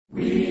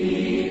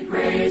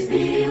praise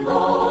thee,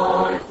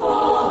 Lord,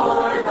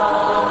 for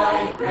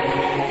thy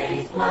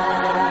great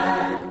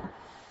plan,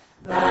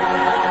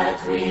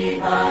 that we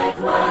thy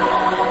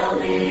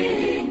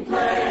dwelling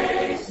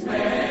place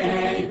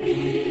may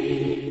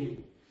be.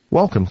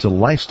 Welcome to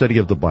Life Study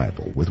of the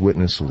Bible with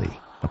Witness Lee,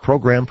 a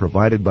program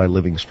provided by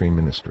Living Stream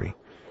Ministry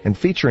and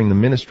featuring the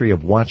ministry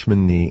of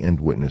Watchman Nee and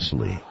Witness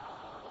Lee.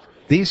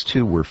 These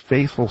two were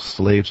faithful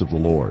slaves of the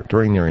Lord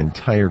during their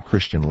entire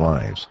Christian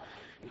lives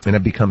and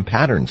have become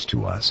patterns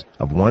to us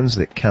of ones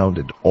that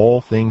counted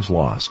all things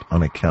lost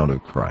on account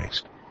of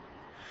Christ.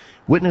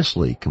 Witness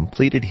Lee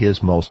completed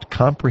his most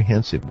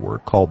comprehensive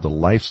work called the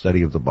Life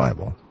Study of the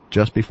Bible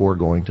just before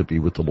going to be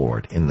with the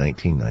Lord in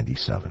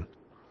 1997.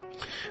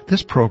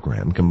 This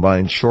program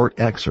combines short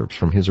excerpts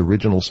from his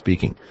original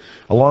speaking,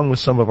 along with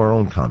some of our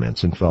own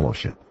comments and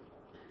fellowship.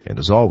 And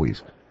as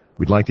always,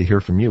 we'd like to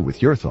hear from you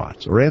with your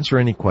thoughts or answer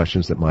any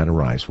questions that might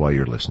arise while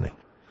you're listening.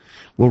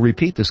 We'll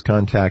repeat this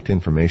contact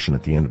information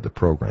at the end of the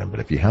program, but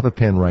if you have a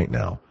pen right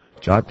now,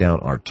 jot down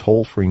our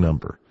toll-free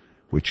number,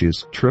 which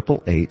is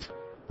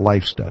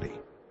 888-LIFE-STUDY,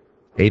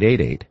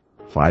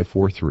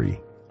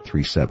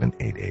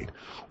 888-543-3788.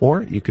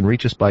 Or you can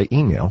reach us by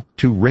email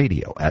to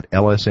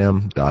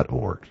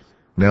radio@lsm.org.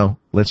 Now,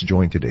 let's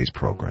join today's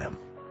program.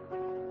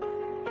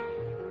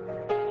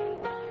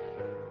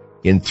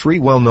 In 3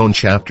 well-known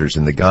chapters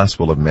in the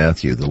Gospel of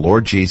Matthew, the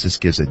Lord Jesus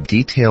gives a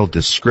detailed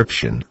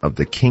description of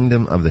the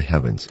kingdom of the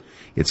heavens.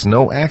 It's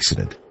no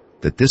accident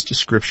that this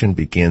description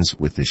begins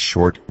with this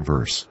short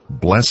verse,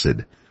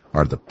 "Blessed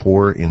are the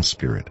poor in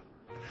spirit."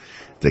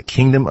 The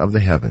kingdom of the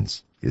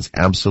heavens is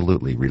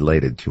absolutely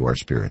related to our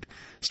spirit.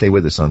 Stay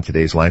with us on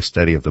today's Life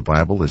Study of the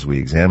Bible as we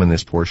examine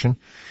this portion.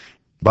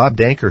 Bob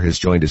Danker has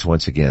joined us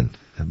once again.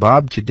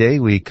 Bob, today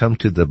we come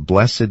to the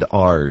blessed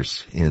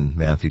R's in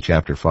Matthew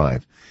chapter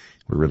 5.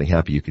 We're really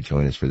happy you could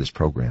join us for this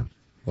program.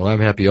 Well, I'm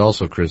happy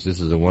also, Chris.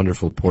 This is a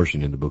wonderful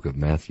portion in the book of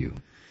Matthew.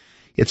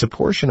 It's a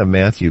portion of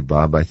Matthew,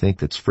 Bob, I think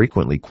that's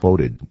frequently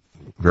quoted,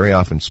 very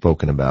often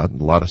spoken about, a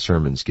lot of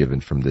sermons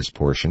given from this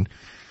portion.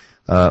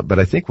 But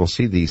I think we'll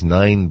see these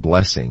 9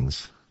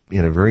 blessings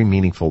in a very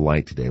meaningful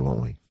light today,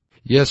 won't we?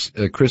 Yes,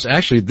 Chris,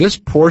 actually this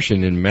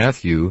portion in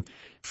Matthew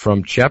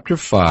from chapter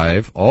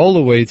 5 all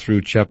the way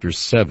through chapter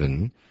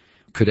 7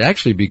 could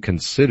actually be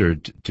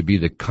considered to be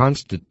the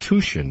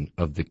constitution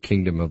of the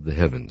kingdom of the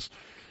heavens,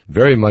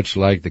 very much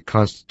like the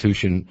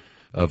constitution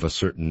of a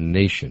certain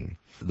nation.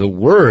 The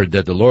word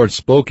that the Lord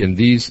spoke in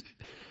these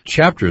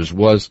chapters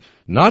was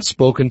not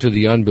spoken to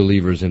the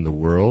unbelievers in the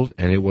world,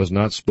 and it was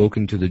not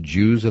spoken to the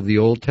Jews of the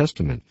Old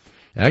Testament.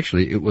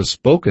 Actually, it was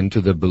spoken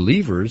to the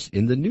believers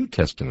in the New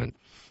Testament.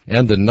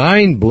 And the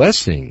 9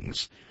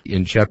 blessings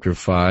in chapter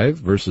 5,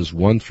 verses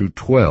 1 through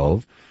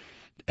 12,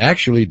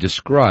 actually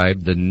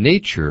describe the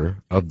nature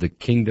of the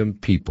kingdom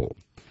people.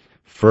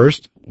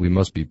 First, we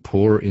must be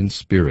poor in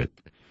spirit.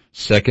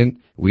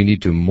 Second, we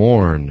need to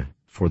mourn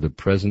for the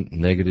present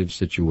negative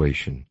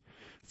situation.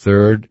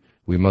 Third,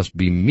 we must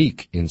be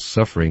meek in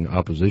suffering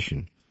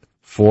opposition.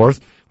 Fourth,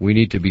 we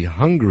need to be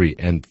hungry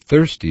and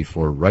thirsty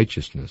for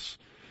righteousness.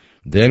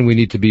 Then we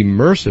need to be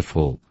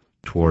merciful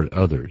toward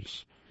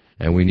others.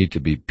 And we need to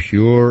be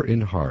pure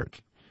in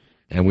heart.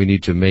 And we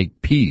need to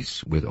make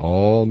peace with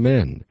all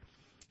men.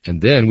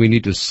 And then we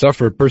need to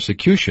suffer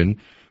persecution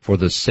for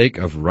the sake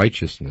of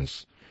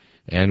righteousness.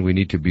 And we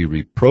need to be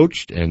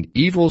reproached and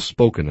evil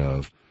spoken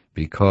of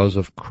because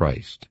of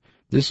Christ.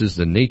 This is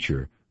the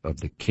nature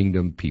of the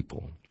kingdom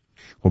people.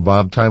 Well,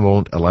 Bob, time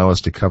won't allow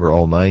us to cover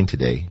all 9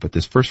 today, but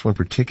this first one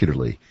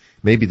particularly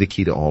may be the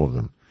key to all of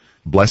them.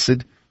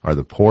 Blessed are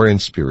the poor in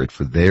spirit,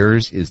 for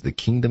theirs is the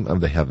kingdom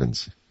of the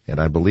heavens. And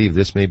I believe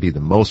this may be the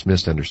most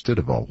misunderstood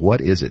of all.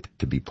 What is it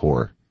to be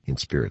poor in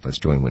spirit? Let's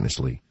join Witness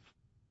Lee.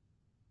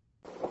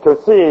 To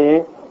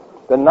see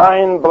the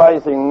 9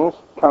 blessings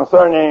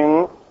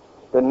concerning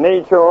the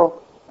nature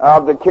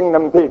of the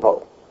kingdom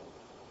people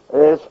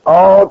is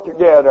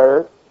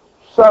altogether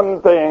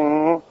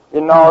something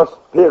in our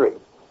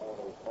spirit.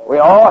 We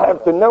all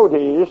have to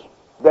notice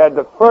that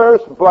the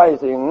first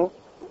blessing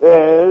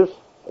is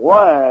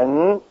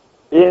one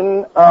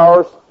in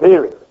our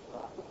spirit.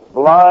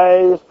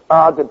 Blessed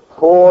are the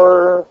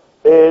poor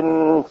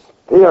in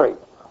spirit.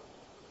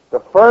 The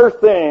first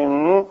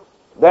thing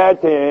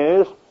that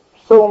is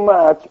so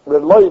much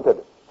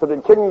related to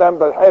the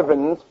kingdom of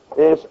heavens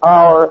is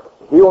our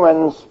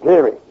human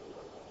spirit.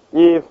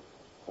 If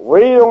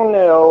we don't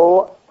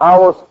know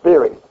our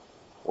spirit,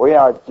 we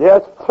are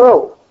just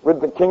through with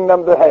the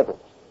kingdom of the heavens,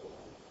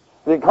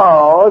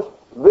 because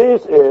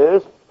this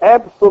is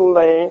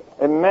absolutely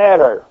a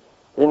matter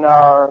in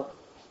our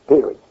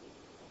spirit.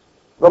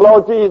 The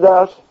Lord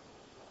Jesus,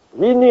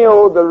 He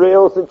knew the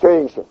real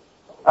situation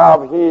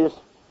of His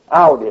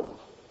audience.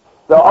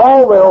 They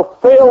all will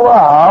fill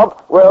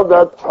up with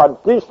the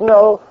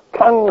traditional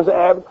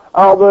concept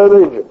of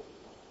religion.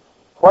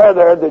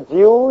 Whether the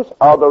Jews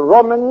or the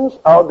Romans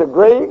or the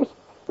Greeks,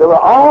 they were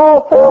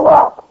all filled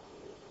up.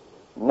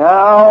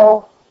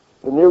 Now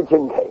the new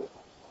king came.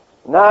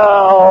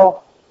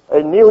 Now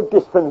a new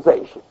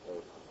dispensation.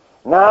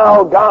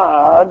 Now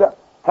God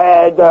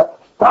had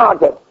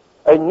started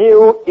a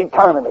new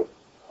economy.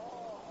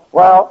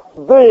 Well,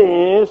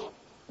 this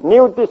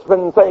new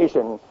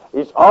dispensation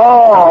is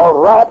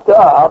all wrapped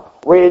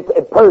up with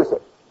a person,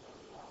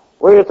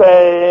 with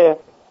a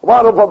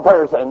wonderful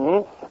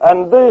person,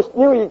 and this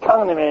new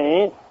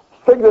economy,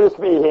 strictly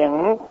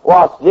speaking,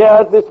 was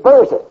just this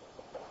person.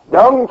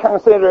 Don't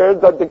consider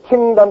that the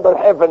kingdom of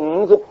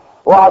heavens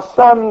was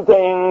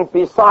something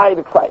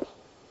beside Christ.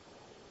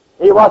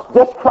 It was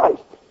just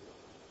Christ.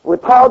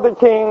 Without the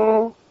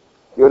king,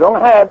 you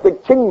don't have the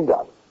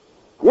kingdom.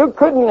 You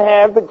couldn't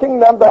have the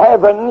kingdom of the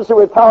heavens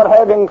without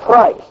having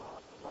Christ.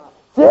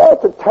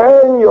 Just to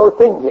turn your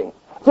thinking,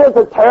 just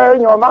to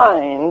turn your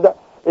mind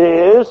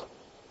is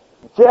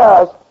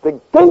just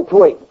the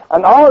gateway.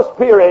 And our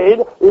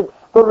spirit is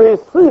the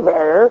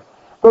receiver.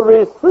 The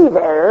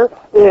receiver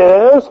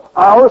is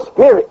our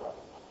spirit.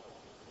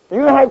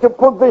 You have to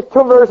put these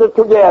two verses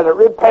together.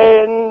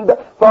 Repent,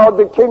 for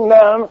the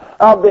kingdom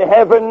of the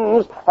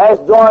heavens has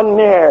drawn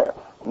near.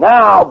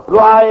 Now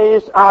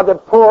blessed are the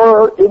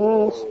poor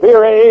in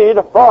spirit,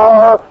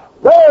 for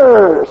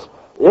theirs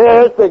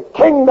is the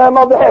kingdom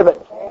of the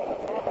heavens.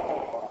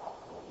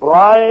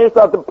 Blessed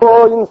are the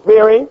poor in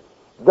spirit,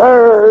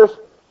 theirs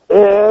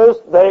is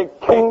the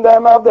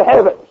kingdom of the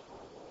heavens.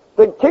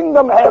 The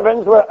kingdom of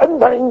heavens will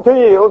enter into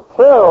you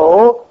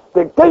through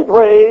the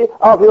gateway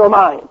of your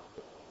mind.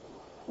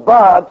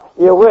 But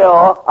you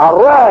will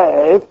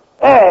arrive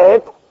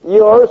at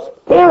your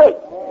spirit.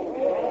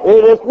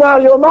 It is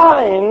not your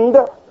mind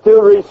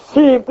to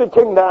receive the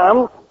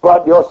kingdom,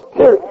 but your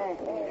spirit.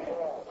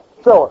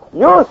 So,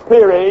 your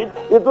spirit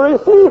is the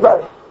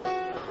receiver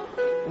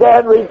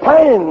that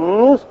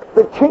retains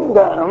the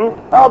kingdom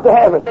of the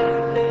heavens.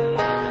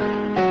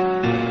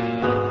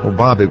 Well,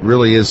 Bob, it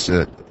really is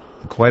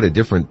quite a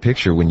different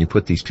picture when you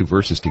put these two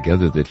verses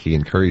together that he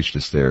encouraged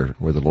us there,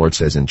 where the Lord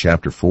says in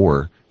chapter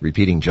 4,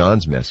 repeating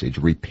John's message,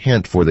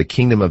 repent, for the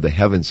kingdom of the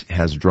heavens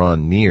has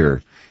drawn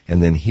near.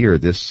 And then here,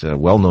 this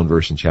well-known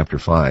verse in chapter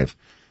 5,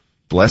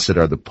 blessed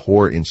are the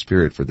poor in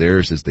spirit, for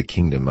theirs is the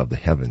kingdom of the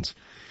heavens.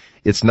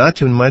 It's not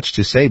too much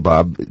to say,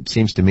 Bob. It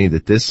seems to me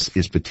that this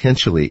is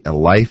potentially a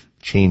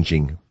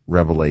life-changing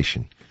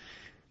revelation.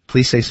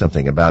 Please say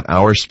something about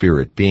our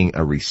spirit being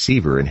a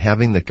receiver and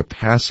having the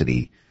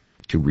capacity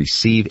to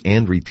receive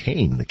and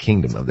retain the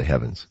kingdom of the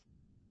heavens.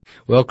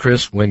 Well,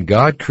 Chris, when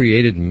God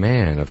created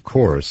man, of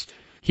course,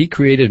 he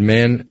created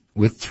man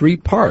with three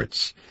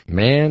parts.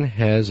 Man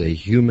has a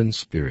human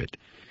spirit.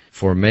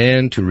 For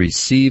man to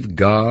receive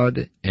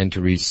God and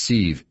to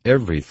receive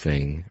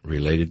everything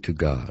related to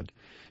God.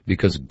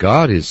 Because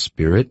God is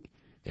spirit,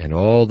 and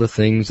all the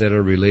things that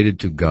are related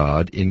to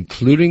God,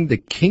 including the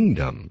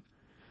kingdom,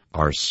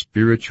 are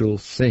spiritual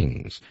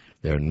things.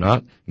 They're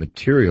not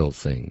material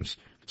things.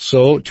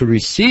 So to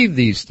receive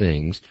these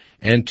things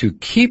and to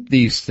keep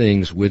these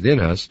things within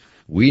us,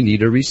 we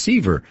need a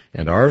receiver,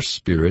 and our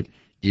spirit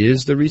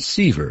is the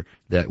receiver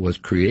that was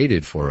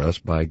created for us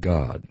by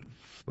God.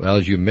 Well,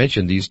 as you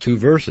mentioned, these two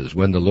verses,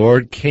 when the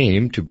Lord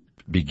came to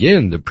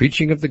begin the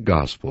preaching of the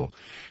gospel,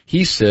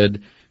 he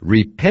said,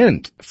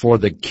 repent, for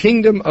the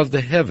kingdom of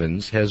the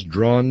heavens has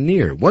drawn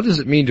near. What does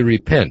it mean to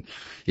repent?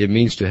 It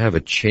means to have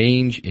a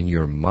change in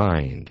your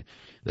mind,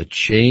 the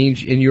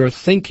change in your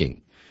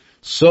thinking.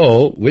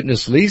 So,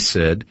 Witness Lee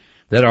said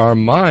that our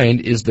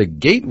mind is the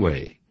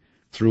gateway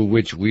through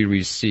which we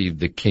receive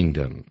the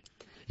kingdom.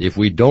 If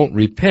we don't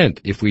repent,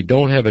 if we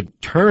don't have a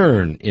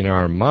turn in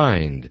our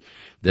mind,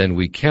 then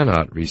we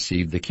cannot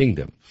receive the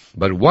kingdom.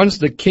 But once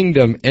the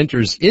kingdom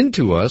enters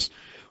into us,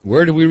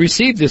 where do we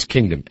receive this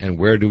kingdom? And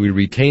where do we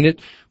retain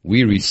it?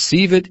 We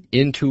receive it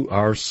into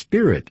our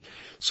spirit.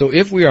 So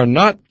if we are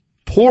not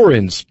poor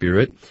in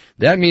spirit,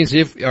 that means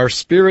if our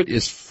spirit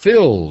is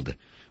filled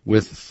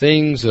with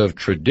things of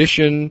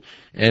tradition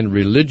and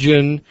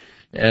religion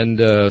and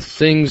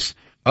things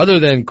other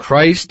than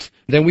Christ,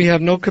 then we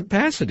have no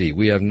capacity.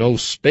 We have no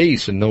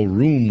space and no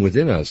room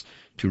within us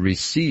to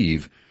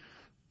receive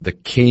the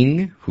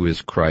King, who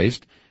is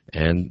Christ,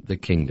 and the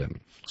kingdom.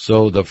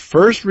 So the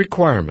first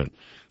requirement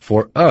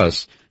for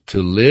us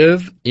to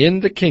live in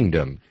the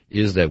kingdom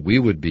is that we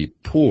would be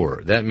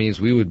poor. That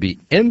means we would be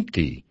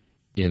empty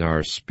in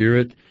our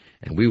spirit,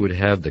 and we would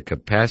have the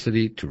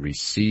capacity to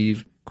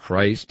receive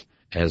Christ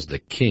as the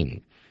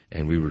King,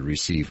 and we would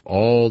receive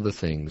all the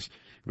things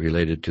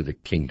related to the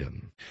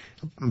kingdom.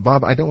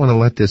 Bob, I don't want to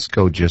let this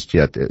go just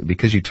yet,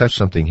 because you touched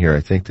something here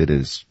I think that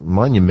is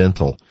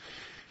monumental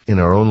in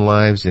our own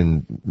lives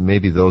and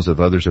maybe those of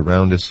others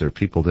around us or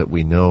people that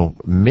we know.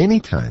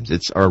 Many times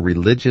it's our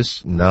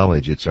religious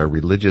knowledge, it's our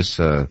religious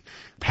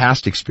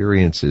past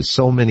experiences,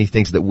 so many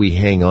things that we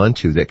hang on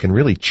to that can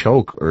really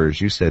choke, or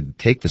as you said,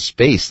 take the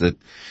space that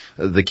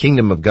the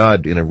kingdom of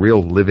God in a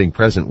real living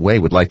present way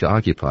would like to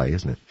occupy,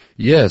 isn't it?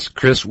 Yes,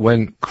 Chris,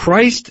 when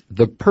Christ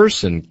the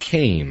person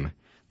came,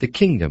 the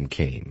kingdom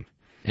came.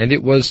 And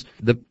it was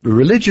the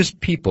religious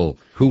people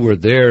who were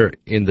there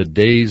in the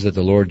days that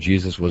the Lord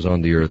Jesus was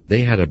on the earth.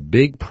 They had a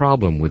big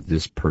problem with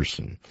this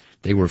person.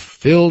 They were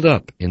filled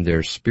up in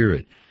their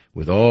spirit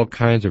with all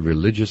kinds of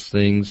religious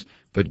things,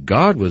 But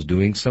God was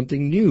doing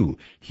something new.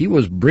 He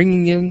was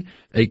bringing in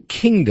a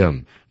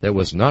kingdom that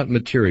was not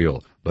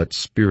material, but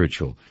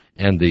spiritual.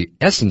 And the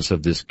essence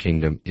of this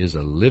kingdom is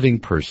a living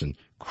person,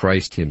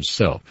 Christ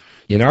himself.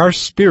 In our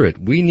spirit,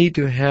 we need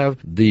to have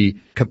the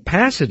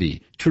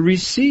capacity to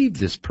receive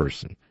this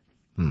person.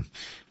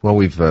 Well,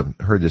 we've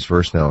heard this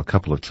verse now a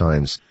couple of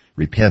times.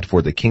 Repent,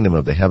 for the kingdom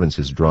of the heavens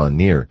is drawn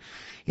near.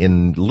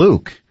 In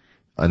Luke,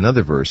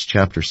 another verse,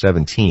 chapter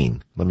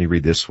 17, let me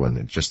read this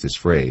one, just this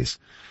phrase.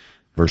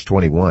 Verse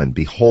 21,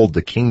 behold,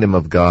 the kingdom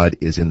of God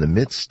is in the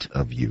midst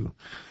of you.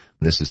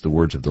 And this is the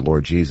words of the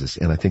Lord Jesus,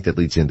 and I think that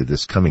leads into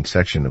this coming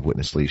section of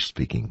Witness Lee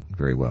speaking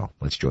very well.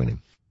 Let's join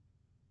him.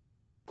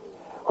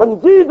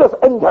 When Jesus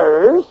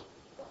enters,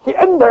 he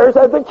enters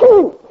as the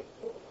king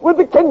with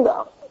the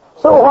kingdom.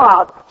 So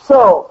what?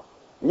 So,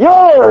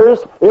 yours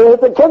is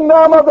the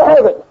kingdom of the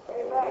heaven.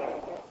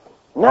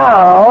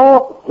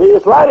 Now, he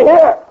is right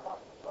here,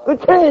 the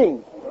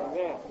king.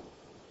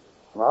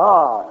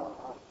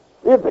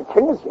 If the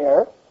king is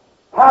here,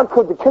 how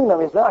could the kingdom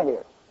is not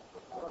here?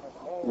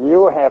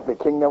 You have the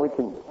kingdom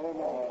within you.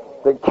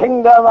 The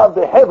kingdom of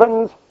the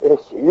heavens is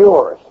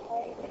yours.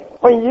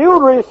 When you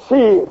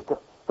received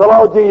the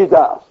Lord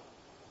Jesus,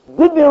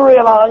 did you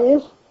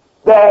realize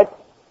that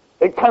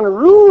a kind of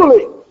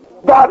ruling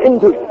got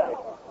into you?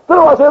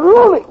 There was a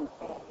ruling.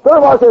 There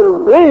was a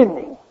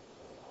reigning.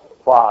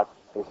 What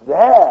is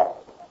that?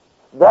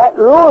 That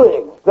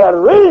ruling, that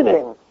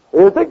reigning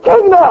is the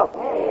kingdom.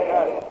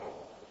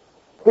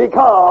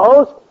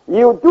 Because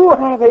you do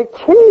have a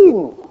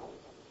king,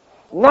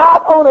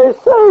 not only a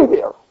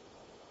savior,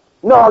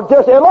 nor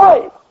just a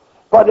life,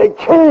 but a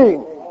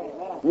king.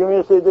 You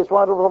may say this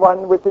wonderful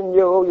one within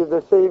you is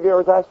the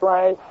savior, that's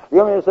right.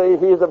 You may say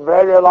he is the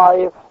very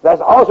life, that's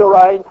also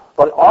right.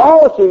 But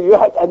also you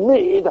have to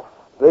need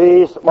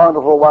this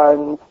wonderful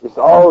one is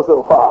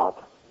also what?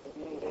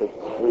 The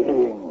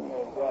king.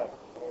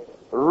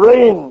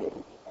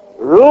 Reigning,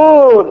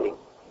 ruling,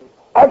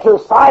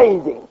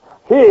 exercising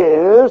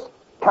his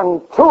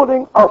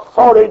controlling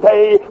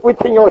authority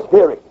within your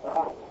spirit.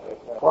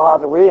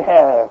 What we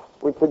have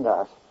within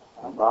us,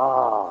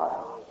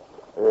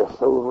 is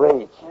so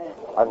rich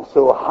and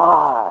so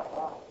high.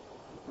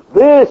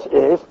 This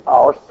is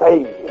our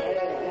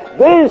Savior.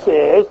 This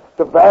is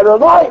the better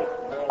life.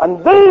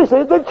 And this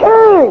is the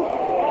King.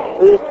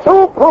 It's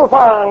too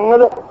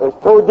profound,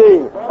 it's too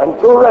deep, and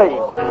too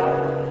rich.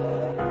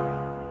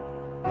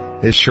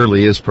 It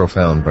surely is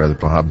profound, Brother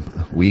Bob.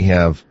 We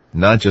have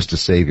not just a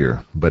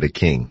Savior, but a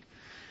King.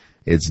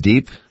 It's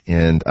deep,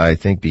 and I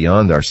think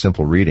beyond our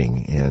simple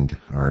reading and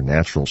our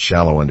natural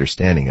shallow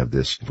understanding of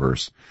this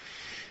verse.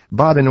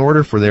 Bob, in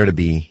order for there to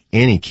be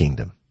any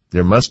kingdom,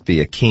 there must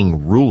be a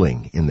king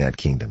ruling in that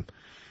kingdom.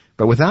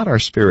 But without our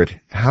spirit,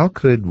 how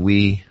could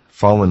we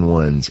fallen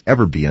ones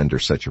ever be under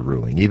such a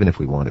ruling, even if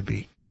we want to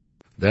be?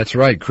 That's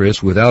right,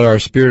 Chris. Without our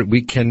spirit,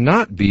 we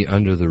cannot be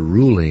under the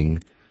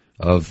ruling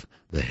of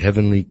the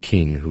heavenly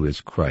King who is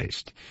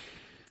Christ.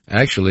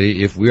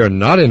 Actually, if we are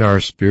not in our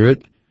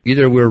spirit,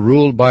 either we're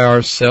ruled by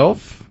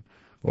ourselves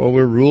or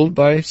we're ruled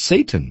by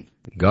Satan,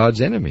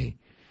 God's enemy.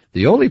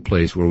 The only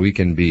place where we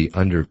can be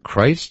under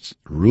Christ's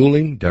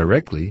ruling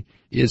directly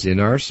is in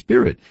our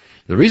spirit.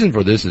 The reason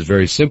for this is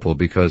very simple,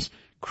 because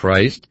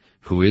Christ,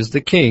 who is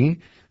the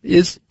King,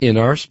 is in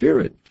our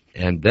spirit.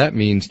 And that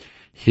means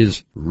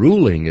his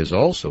ruling is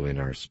also in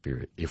our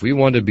spirit. If we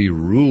want to be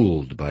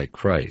ruled by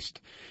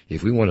Christ,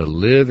 if we want to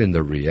live in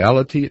the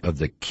reality of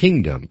the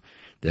kingdom,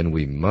 then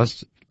we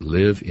must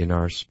live in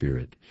our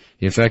spirit.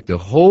 In fact, the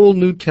whole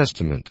New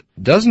Testament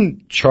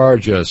doesn't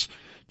charge us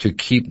to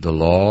keep the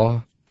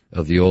law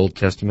of the Old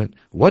Testament.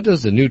 What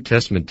does the New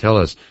Testament tell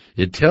us?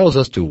 It tells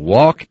us to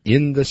walk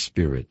in the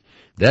Spirit.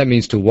 That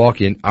means to walk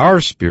in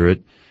our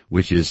spirit,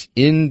 which is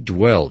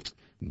indwelt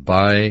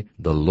by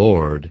the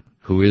Lord,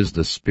 who is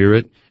the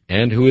Spirit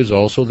and who is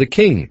also the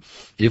King.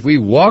 If we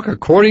walk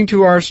according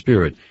to our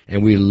spirit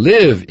and we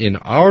live in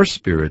our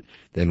spirit,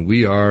 then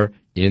we are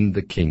in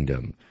the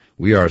kingdom.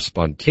 We are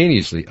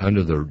spontaneously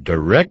under the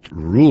direct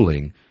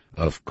ruling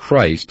of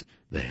Christ,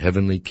 the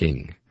heavenly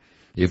King.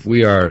 If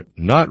we are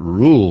not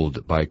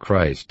ruled by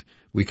Christ,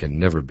 we can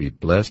never be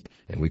blessed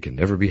and we can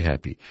never be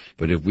happy.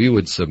 But if we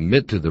would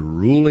submit to the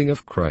ruling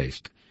of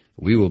Christ,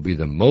 we will be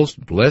the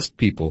most blessed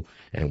people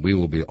and we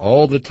will be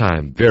all the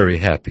time very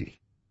happy.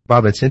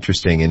 Bob, it's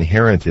interesting.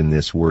 Inherent in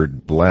this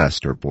word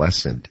blessed or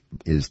blessed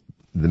is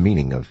the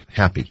meaning of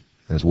happy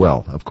as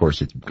well. Of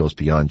course, it goes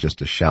beyond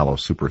just a shallow,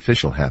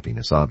 superficial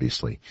happiness,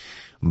 obviously.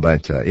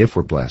 But if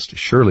we're blessed,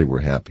 surely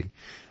we're happy.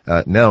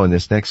 Now, in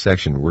this next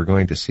section, we're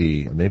going to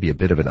see maybe a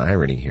bit of an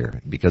irony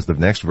here, because the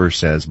next verse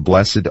says,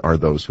 blessed are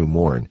those who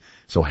mourn.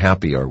 So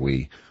happy are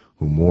we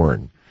who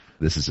mourn.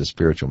 This is a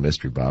spiritual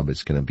mystery, Bob.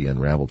 It's going to be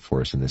unraveled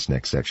for us in this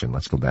next section.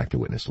 Let's go back to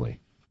Witness Lee.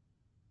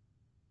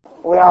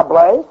 We are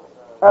blessed,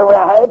 and we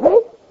are happy.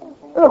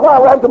 That's why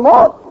we have to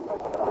mourn.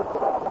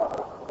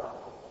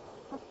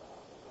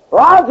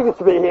 Logically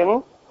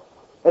speaking,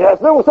 it has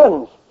no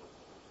sense.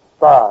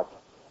 But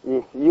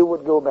if you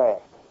would go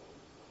back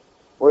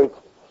with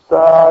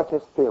such a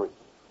spirit,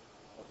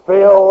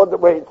 filled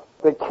with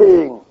the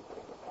King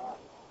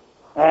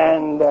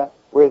and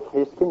with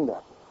His kingdom.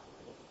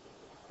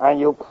 And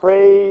you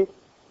pray,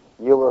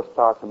 you will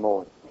start to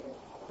mourn.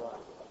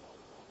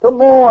 To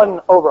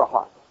mourn over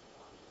what?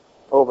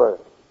 Over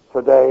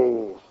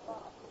today's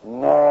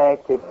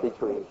negative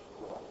situation.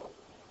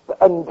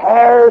 The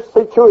entire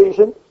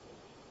situation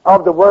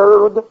of the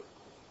world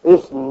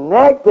is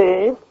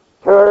negative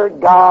toward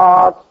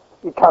God's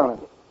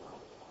economy.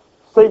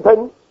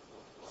 Satan,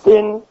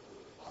 sin,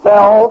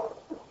 self,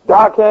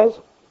 darkness,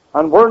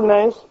 and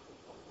worldliness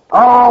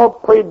all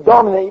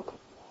predominate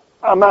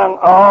among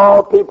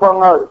all people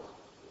on earth.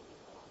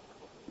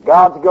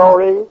 God's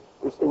glory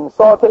is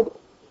insulted,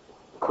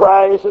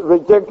 Christ is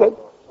rejected,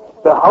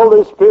 the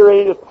Holy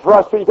Spirit is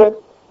frustrated,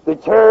 the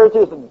church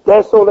is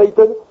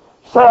desolated,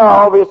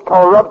 self is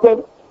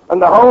corrupted,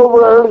 and the whole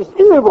world is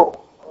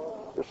evil.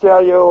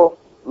 Shall you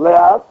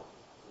laugh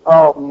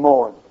or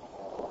mourn?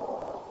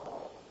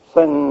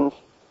 Since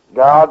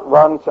God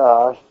wants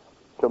us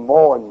to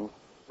mourn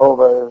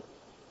over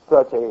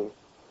such a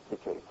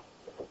situation.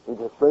 It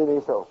is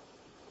really so.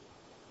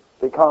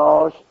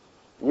 Because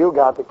you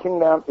got the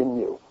kingdom in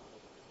you.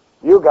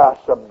 You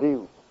got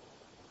subdued.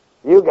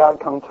 You got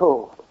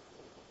controlled.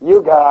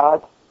 You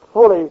got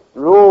fully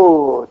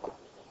ruled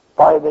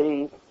by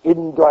the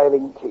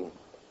indwelling King.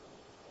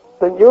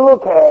 Then you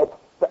look at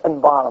the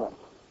environment.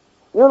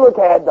 You look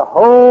at the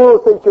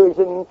whole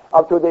situation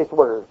of today's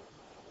world.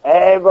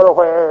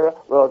 Everywhere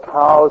will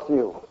cause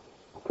you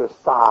to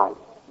sigh,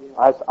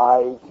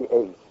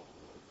 S-I-G-H,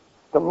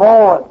 to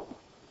mourn.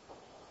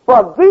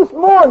 But this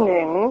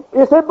mourning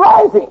is a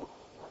blessing.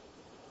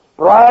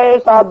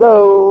 Blessed are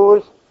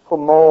those who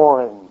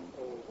mourn,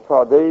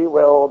 for they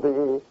will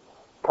be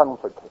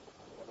comforted.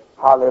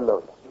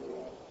 Hallelujah.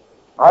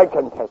 I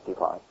can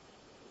testify.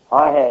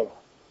 I had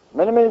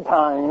many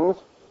times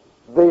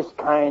this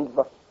kind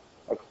of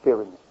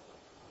experience.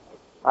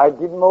 I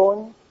did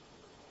mourn,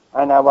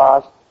 and I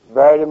was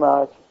very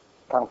much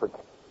comforted.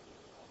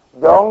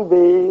 Don't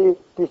be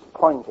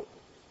disappointed.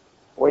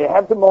 We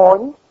have to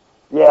mourn,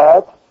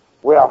 yet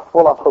we are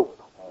full of hope.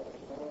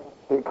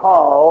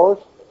 Because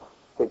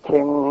the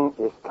King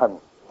is coming.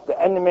 The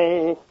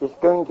enemy is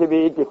going to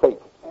be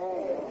defeated.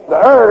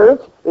 The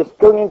earth is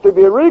going to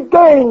be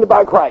regained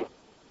by Christ.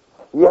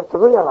 You have to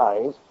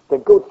realize the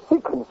good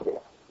sequence here.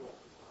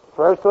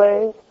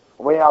 Firstly,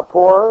 we are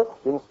poor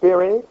in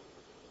spirit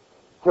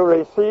to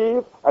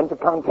receive and to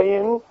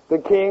contain the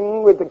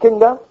King with the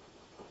kingdom.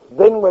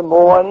 Then we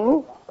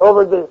mourn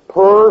over the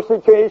poor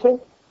situation,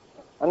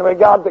 and we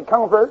got the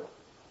comfort.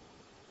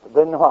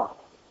 Then what?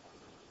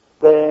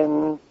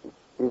 Then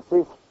it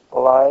is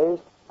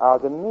blessed are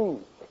the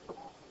meek,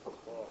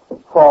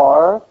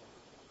 for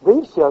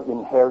they shall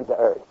inherit the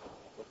earth.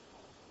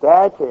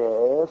 That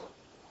is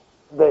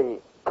the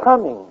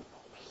coming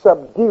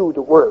subdued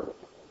world,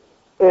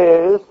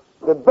 is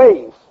the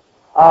base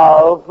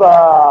of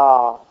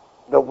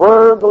the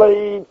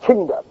worldly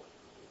kingdom.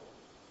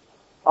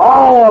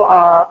 All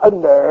are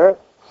under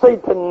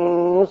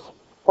Satan's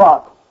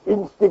what?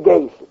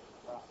 Instigation.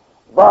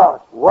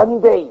 But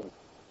one day,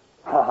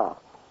 the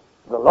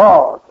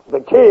Lord, the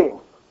King,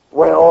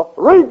 will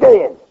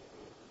regain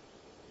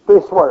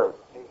this world.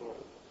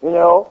 You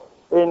know,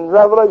 in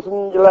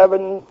Revelation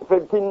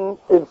 11:15,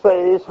 it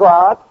says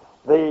what?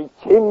 The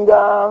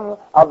kingdom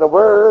of the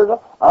world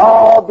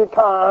all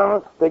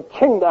become the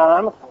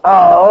kingdom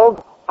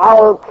of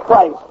our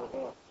Christ.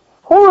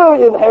 Who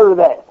will inherit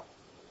that?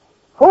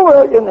 Who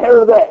will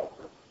inherit that?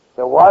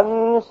 The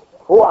ones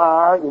who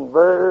are in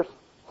verse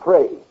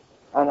 3,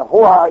 and who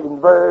are in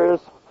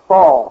verse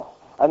 4,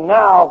 and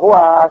now who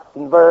are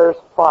in verse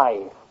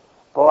 5.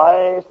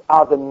 Blessed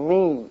are the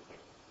meek.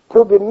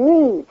 To be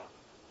meek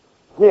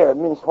here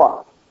means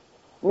what?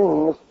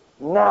 Means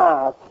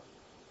not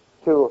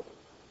to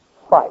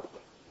fight,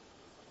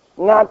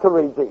 not to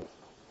resist.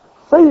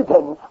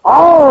 Satan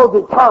all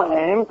the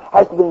time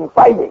has been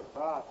fighting.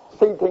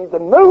 Satan is the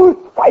most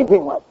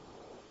fighting one.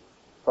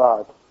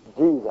 But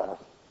Jesus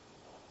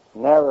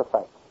never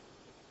fights.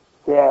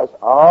 He has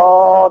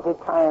all the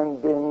time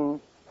been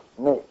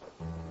meek.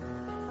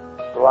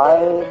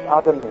 Blessed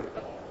are the meek,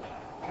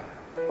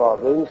 for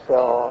they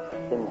shall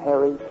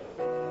inherit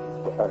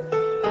the earth.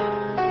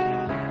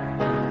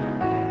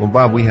 Well,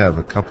 Bob, we have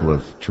a couple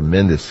of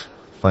tremendous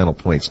final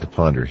points to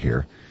ponder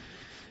here.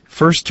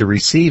 First, to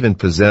receive and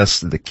possess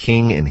the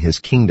King and His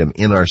kingdom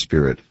in our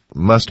spirit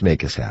must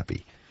make us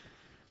happy.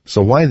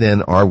 So why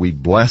then are we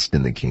blessed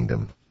in the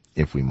kingdom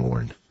if we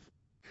mourn?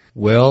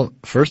 Well,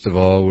 first of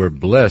all, we're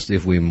blessed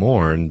if we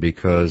mourn,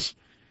 because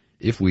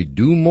if we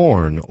do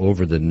mourn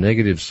over the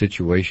negative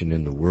situation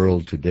in the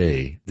world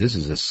today, this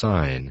is a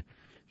sign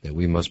that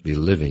we must be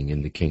living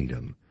in the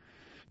kingdom.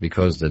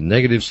 Because the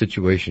negative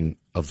situation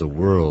of the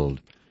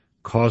world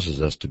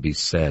causes us to be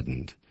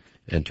saddened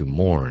and to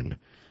mourn.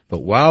 But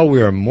while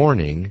we are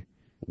mourning,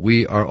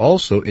 we are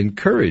also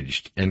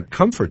encouraged and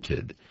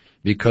comforted,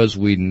 because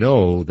we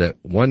know that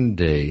one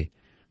day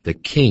the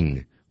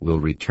King will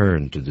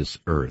return to this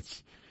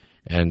earth,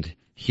 and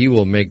He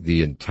will make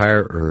the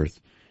entire earth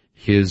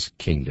His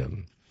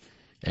kingdom.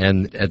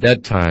 And at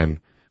that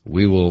time,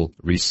 we will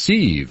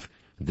receive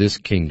this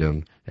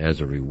kingdom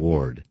as a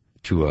reward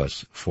to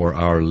us for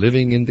our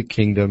living in the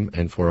kingdom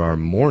and for our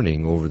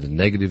mourning over the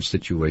negative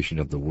situation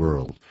of the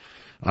world.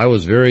 I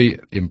was very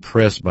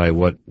impressed by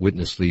what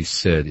Witness Lee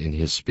said in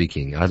his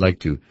speaking. I'd like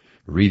to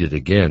read it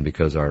again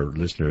because our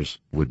listeners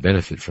would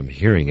benefit from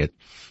hearing it.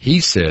 He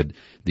said,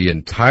 the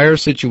entire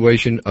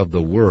situation of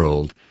the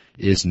world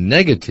is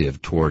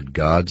negative toward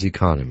God's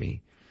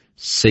economy.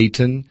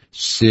 Satan,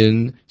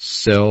 sin,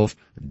 self,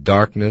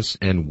 darkness,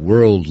 and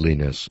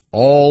worldliness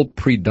all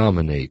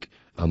predominate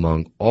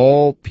among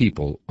all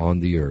people on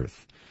the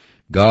earth.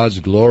 God's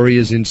glory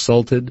is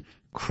insulted,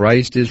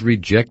 Christ is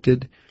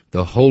rejected,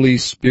 the Holy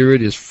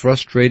Spirit is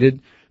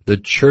frustrated, the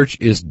church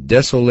is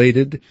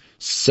desolated,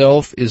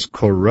 self is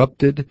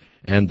corrupted,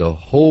 and the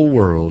whole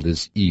world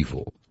is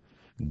evil.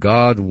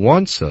 God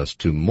wants us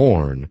to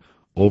mourn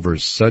over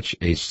such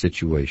a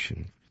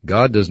situation.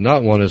 God does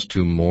not want us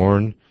to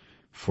mourn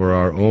for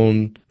our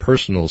own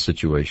personal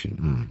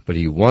situation, but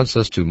He wants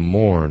us to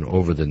mourn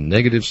over the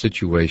negative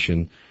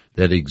situation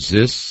that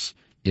exists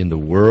in the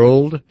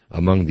world,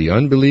 among the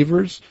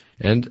unbelievers,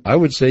 and I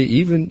would say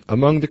even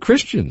among the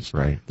Christians.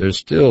 Right. There's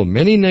still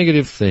many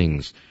negative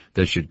things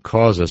that should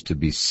cause us to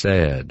be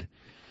sad.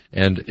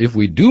 And if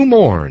we do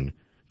mourn,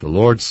 the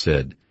Lord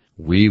said,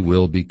 we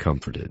will be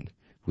comforted.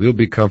 We'll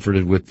be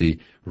comforted with the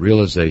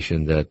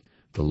realization that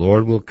the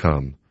Lord will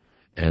come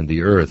and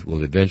the earth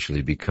will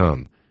eventually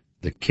become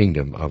the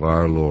kingdom of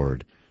our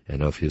Lord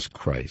and of His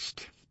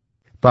Christ.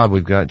 Bob,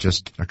 we've got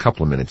just a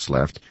couple of minutes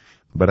left,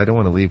 but I don't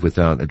want to leave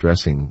without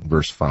addressing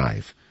verse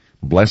 5.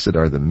 Blessed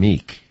are the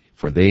meek,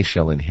 for they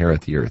shall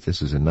inherit the earth.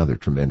 This is another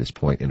tremendous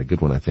point and a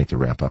good one, I think, to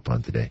wrap up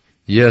on today.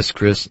 Yes,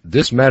 Chris,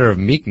 this matter of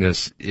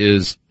meekness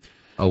is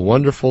a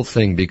wonderful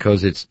thing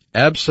because it's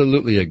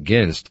absolutely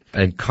against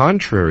and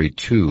contrary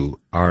to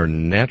our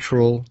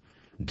natural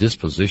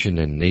disposition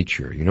and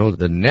nature. You know,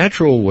 the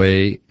natural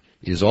way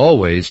is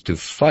always to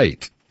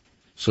fight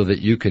so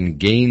that you can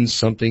gain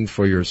something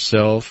for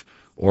yourself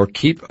or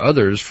keep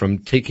others from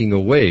taking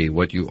away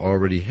what you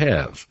already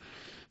have.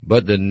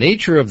 But the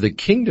nature of the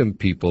kingdom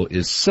people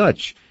is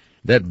such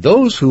that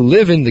those who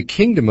live in the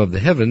kingdom of the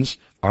heavens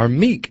are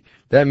meek.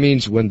 That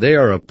means when they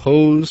are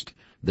opposed,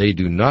 they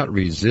do not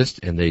resist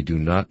and they do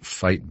not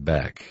fight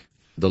back.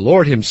 The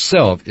Lord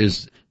Himself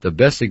is the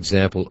best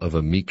example of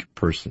a meek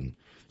person.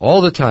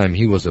 All the time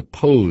He was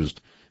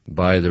opposed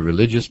by the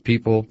religious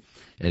people,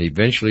 and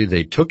eventually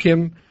they took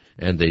Him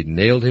and they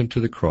nailed Him to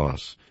the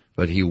cross.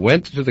 But He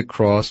went to the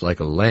cross like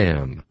a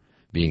lamb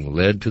being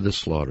led to the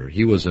slaughter.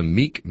 He was a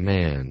meek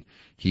man.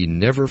 He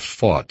never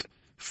fought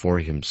for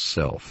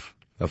himself.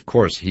 Of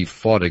course, He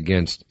fought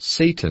against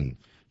Satan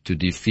to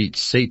defeat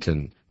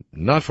Satan,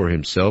 not for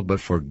himself, but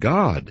for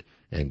God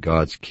and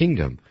God's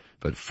kingdom.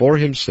 But for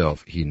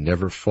himself, He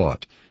never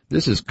fought.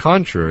 This is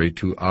contrary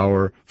to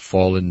our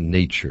fallen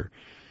nature.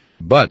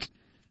 But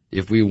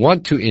if we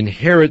want to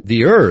inherit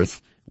the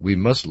earth, we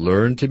must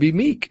learn to be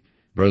meek.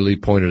 Brother Lee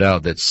pointed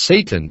out that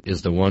Satan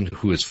is the one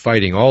who is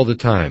fighting all the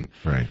time,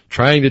 right,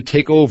 trying to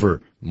take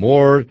over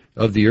more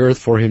of the earth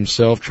for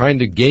himself, trying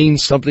to gain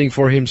something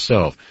for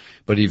himself.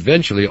 But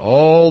eventually,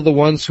 all the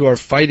ones who are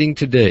fighting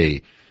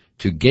today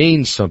to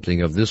gain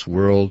something of this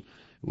world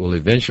will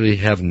eventually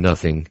have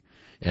nothing.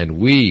 And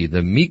we,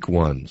 the meek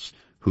ones,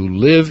 who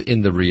live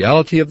in the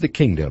reality of the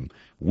kingdom,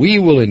 we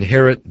will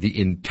inherit the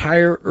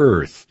entire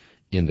earth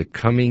in the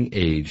coming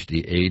age,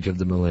 the age of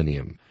the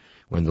millennium.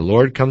 When the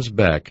Lord comes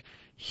back,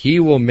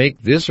 He will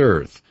make this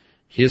earth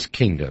His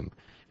kingdom.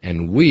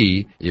 And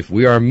we, if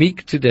we are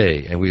meek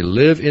today and we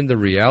live in the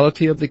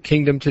reality of the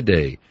kingdom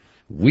today,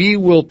 we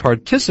will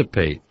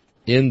participate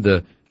in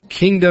the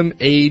kingdom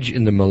age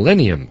in the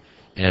millennium,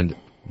 and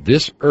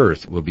this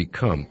earth will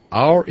become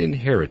our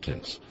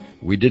inheritance.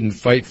 We didn't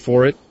fight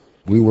for it.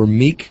 We were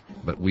meek,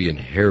 but we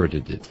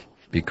inherited it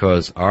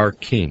because our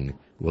King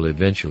will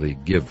eventually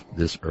give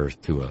this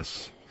earth to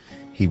us.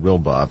 He will,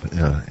 Bob,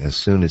 as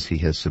soon as He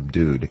has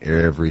subdued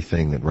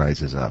everything that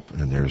rises up.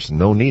 And there's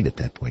no need at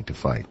that point to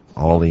fight.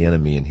 All the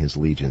enemy and his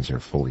legions are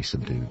fully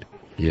subdued.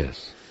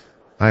 Yes.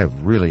 I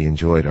have really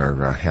enjoyed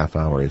our half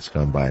hour. It's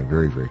gone by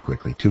very, very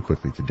quickly, too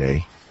quickly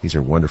today. These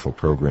are wonderful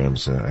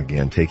programs,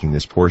 again, taking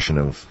this portion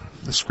of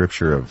the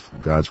Scripture of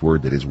God's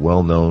Word that is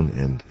well known,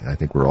 and I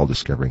think we're all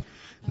discovering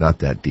not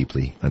that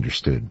deeply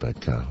understood,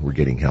 but we're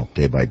getting help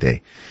day by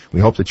day. We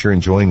hope that you're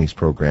enjoying these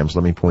programs.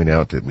 Let me point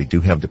out that we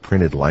do have the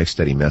printed life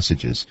study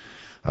messages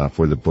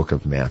for the book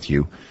of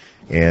Matthew,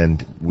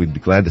 and we'd be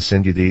glad to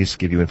send you these,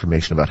 give you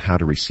information about how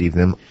to receive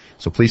them.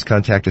 So please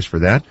contact us for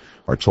that.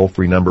 Our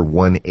toll-free number,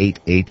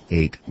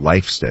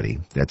 1-888-LIFE-STUDY.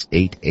 That's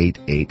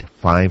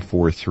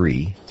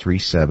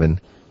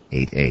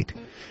 888-543-3788.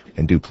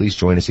 And do please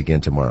join us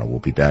again tomorrow. We'll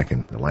be back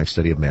in the life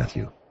study of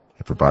Matthew.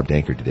 And for Bob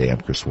Danker today,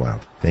 I'm Chris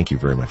Wilde. Thank you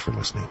very much for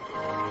listening.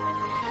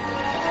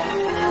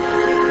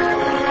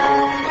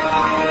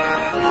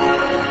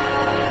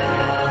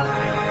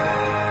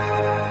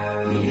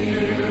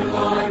 Dear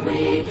Lord,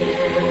 we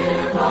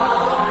give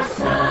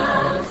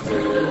ourselves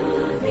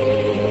to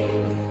Thee.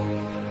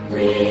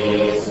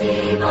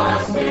 Receive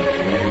us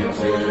in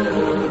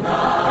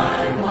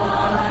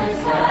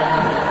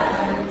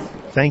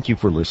Thank you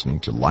for listening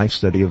to Life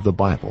Study of the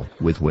Bible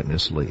with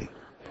Witness Lee,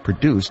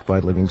 produced by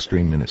Living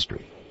Stream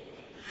Ministry.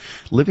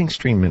 Living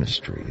Stream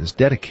Ministry is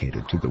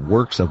dedicated to the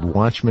works of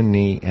Watchman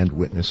Nee and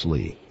Witness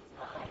Lee,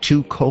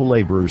 two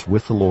co-laborers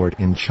with the Lord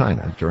in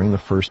China during the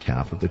first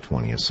half of the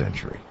 20th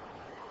century.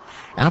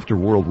 After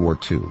World War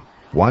II,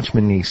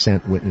 Watchman Nee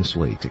sent Witness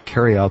Lee to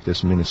carry out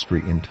this ministry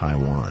in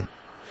Taiwan.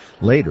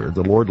 Later,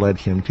 the Lord led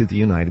him to the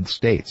United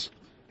States,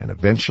 and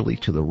eventually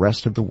to the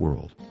rest of the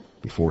world,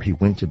 before he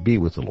went to be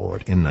with the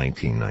Lord in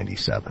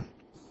 1997.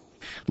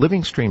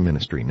 Living Stream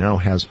Ministry now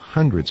has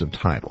hundreds of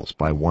titles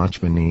by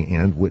Watchman Nee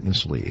and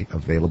Witness Lee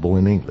available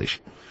in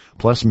English,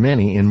 plus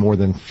many in more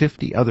than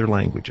 50 other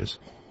languages.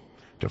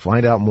 To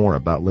find out more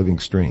about Living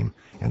Stream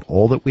and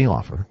all that we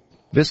offer,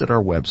 visit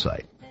our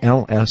website,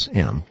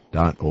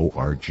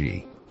 lsm.org.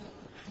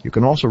 You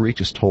can also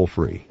reach us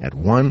toll-free at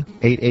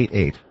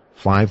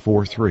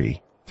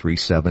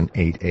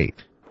 1-888-543-3788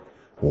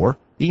 or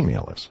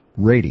email us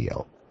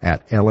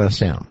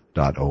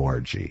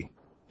radio@lsm.org.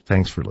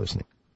 Thanks for listening.